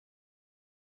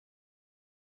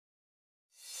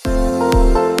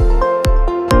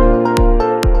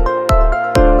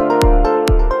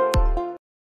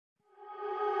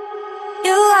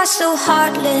so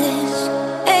heartless,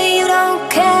 and you don't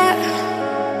care.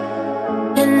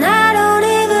 And I don't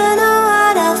even know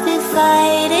what I've been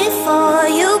fighting for.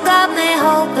 You got me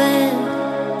hoping,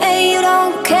 and you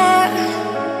don't care.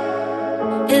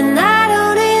 And I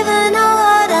don't even know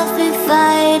what I've been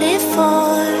fighting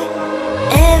for.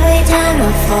 Every time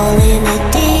I fall in the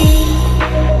deep,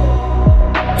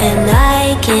 and I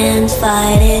can't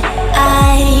fight it,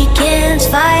 I can't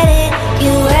fight it.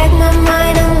 You wreck my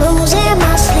mind, I'm losing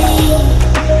my sleep.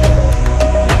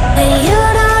 And you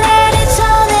know that it's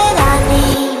all that I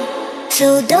need, so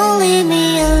don't leave me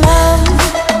alone.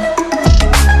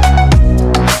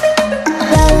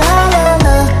 La la la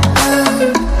la,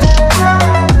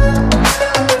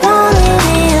 don't leave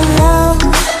me alone.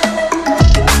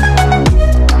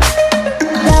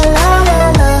 La la la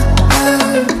la,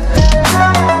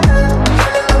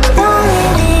 don't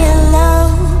leave me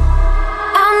alone.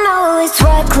 I know it's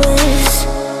reckless,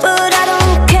 but I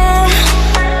don't care.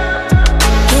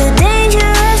 You're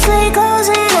dangerously close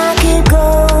and I keep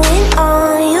going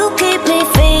on. You keep me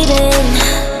fading,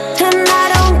 and I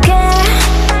don't care.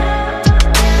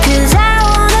 'Cause I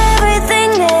want everything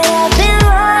that I've been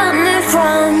running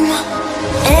from.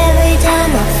 Every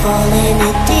time I fall in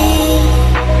the deep,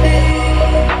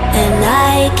 and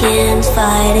I can't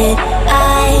fight it,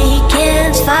 I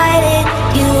can't fight it.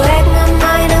 You wreck my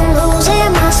mind, I'm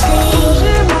losing my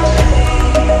sleep.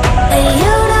 And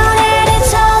you know that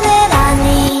it's all that I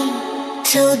need,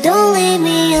 so don't leave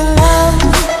me alone.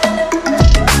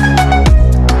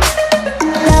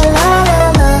 La la la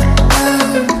la,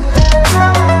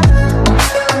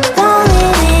 don't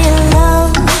leave me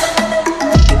alone.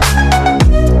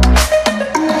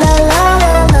 La la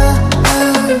la la,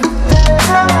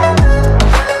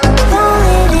 don't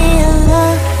leave me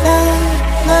alone.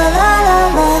 La la la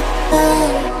la,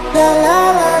 la la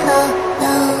la la,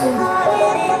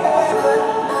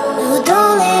 no,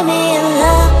 don't leave me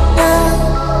alone.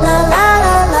 La la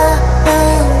la la,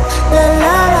 la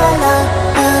la la la,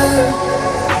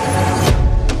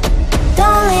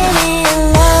 don't leave me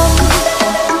alone.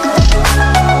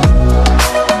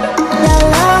 La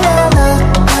la la la,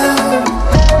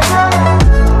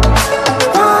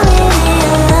 don't leave me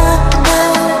alone.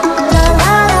 La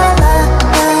la la la,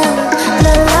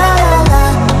 la la la la,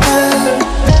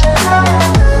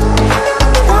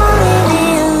 don't leave me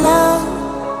alone.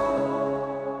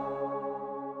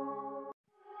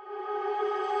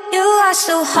 You are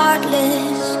so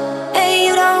heartless, and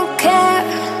you don't care.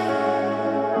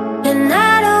 And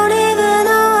I don't even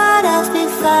know what I've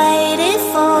been fighting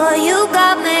for. You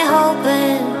got me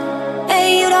hoping, and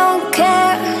you don't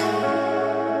care.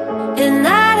 And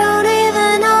I don't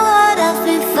even know what I've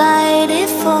been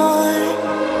fighting for.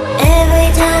 Every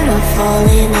time I fall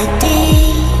in the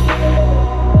deep,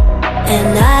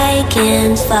 and I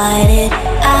can't fight it,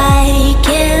 I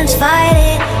can't fight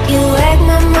it. You wreck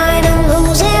my mind, I'm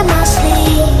losing my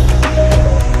sleep.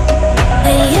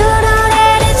 And you know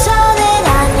that it's all that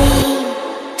I need,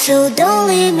 so don't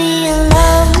leave me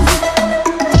alone.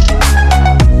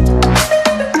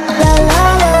 La la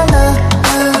la la,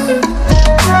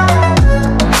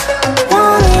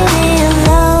 don't leave me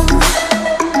alone.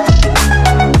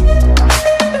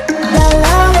 La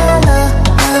la la la,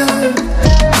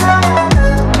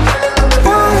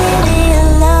 don't leave me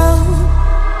alone.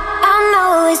 I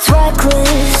know it's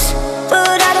reckless,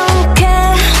 but I don't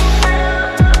care.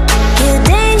 You're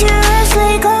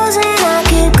dangerously close and I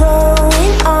keep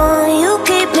going on. You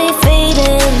keep me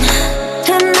fading,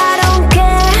 and I don't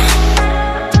care.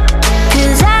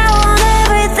 'Cause I want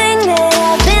everything that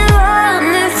I've been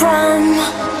running from.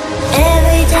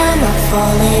 Every time I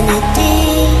fall in the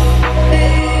deep,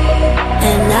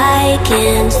 and I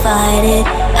can't fight it,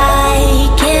 I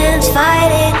can't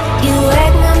fight it. You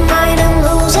wreck my mind, I'm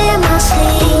losing my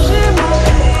sleep.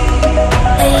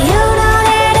 And you know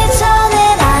that it's all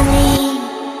that I need,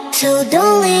 so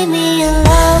don't leave me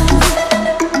alone.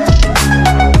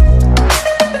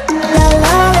 La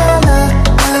la la la,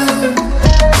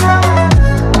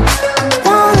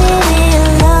 don't leave me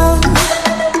alone.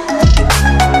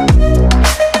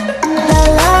 La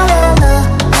la la la,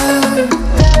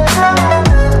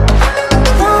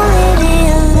 don't leave me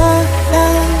alone.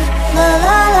 La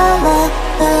la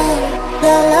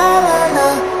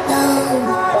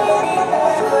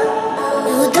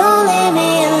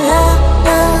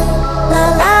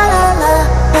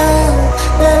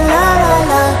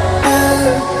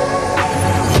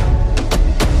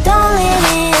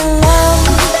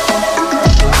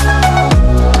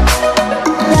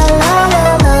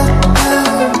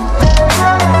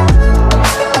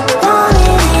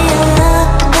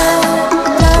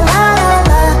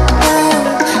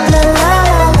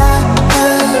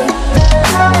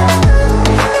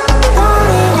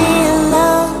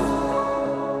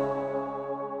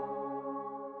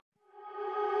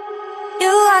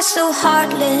are so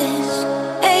heartless,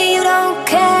 and you don't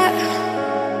care.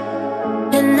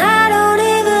 And I don't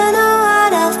even know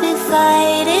what I've been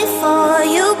fighting for.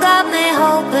 You got me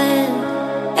hoping,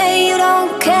 and you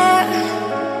don't care.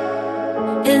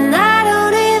 And I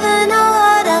don't even know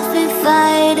what I've been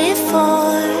fighting for.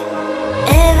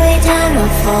 Every time I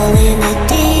fall in the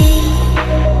deep,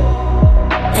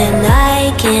 and I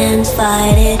can't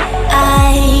fight it,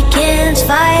 I can't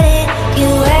fight it. You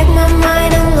wreck my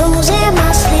mind, I'm losing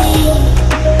my sleep.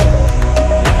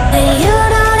 And you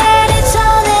know that it's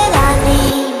all that I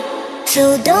need, so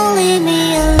don't leave me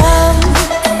alone.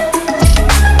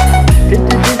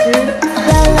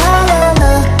 La la la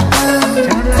la,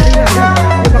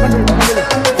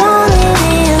 don't leave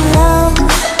me alone.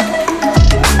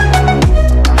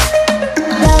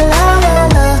 La la la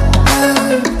la,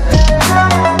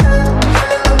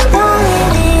 don't leave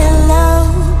me alone.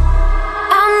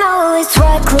 I know it's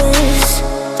reckless,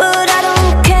 but I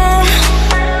don't care.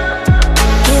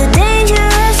 You're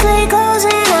dangerously close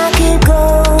and I keep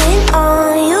going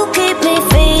on. You keep me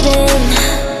fading,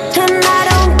 and I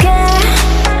don't care.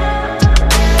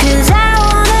 'Cause I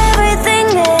want everything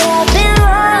that I've been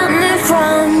running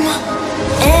from.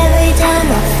 Every time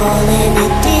I fall in the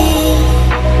deep,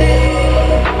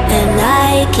 and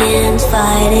I can't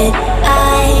fight it,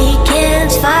 I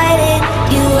can't fight it.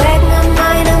 You wreck my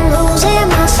mind, I'm losing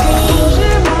my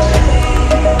sleep.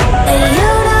 And you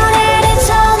know that it's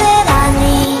all that I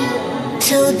need,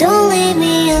 so don't leave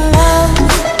me alone.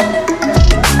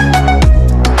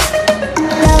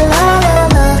 La la la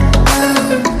la,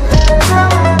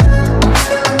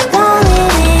 don't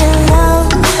leave me alone.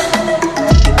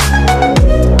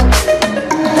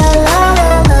 La la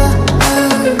la la,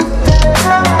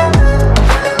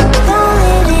 don't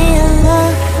leave me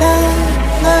alone.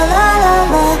 La la la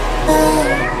la,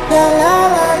 la la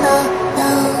la la,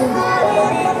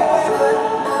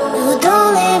 no, don't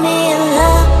leave me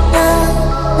alone.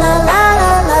 La la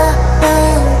la la,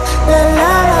 la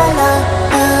la la la,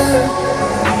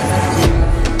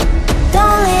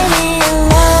 don't leave me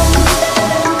alone.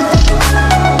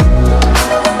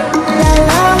 La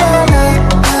la la la,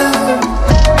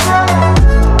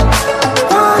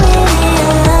 don't leave me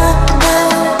alone.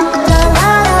 La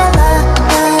la la la,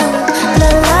 la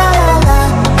la la la,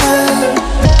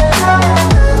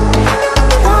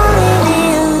 don't leave me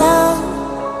alone.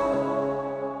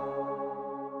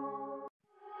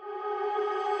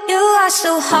 You are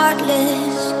so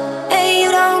heartless,